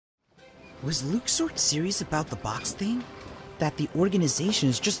Was Luke sort serious about the box thing? That the organization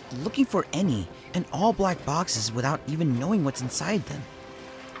is just looking for any and all black boxes without even knowing what's inside them?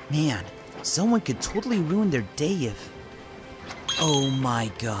 Man, someone could totally ruin their day if... Oh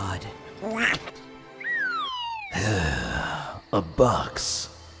my god. A box.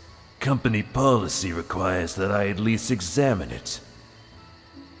 Company policy requires that I at least examine it.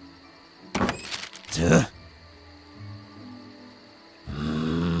 Duh.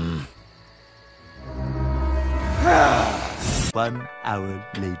 1 hour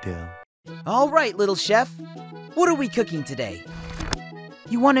later. All right, little chef. What are we cooking today?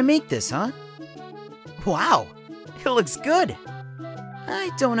 You want to make this, huh? Wow, it looks good.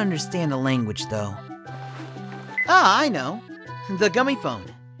 I don't understand the language, though. Ah, I know. The gummy phone.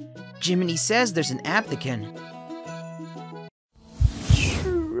 Jiminy says there's an app that can...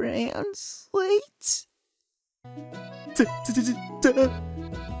 translate?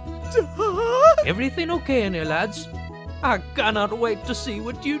 Everything okay in here, lads? I cannot wait to see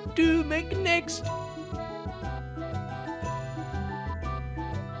what you do make next.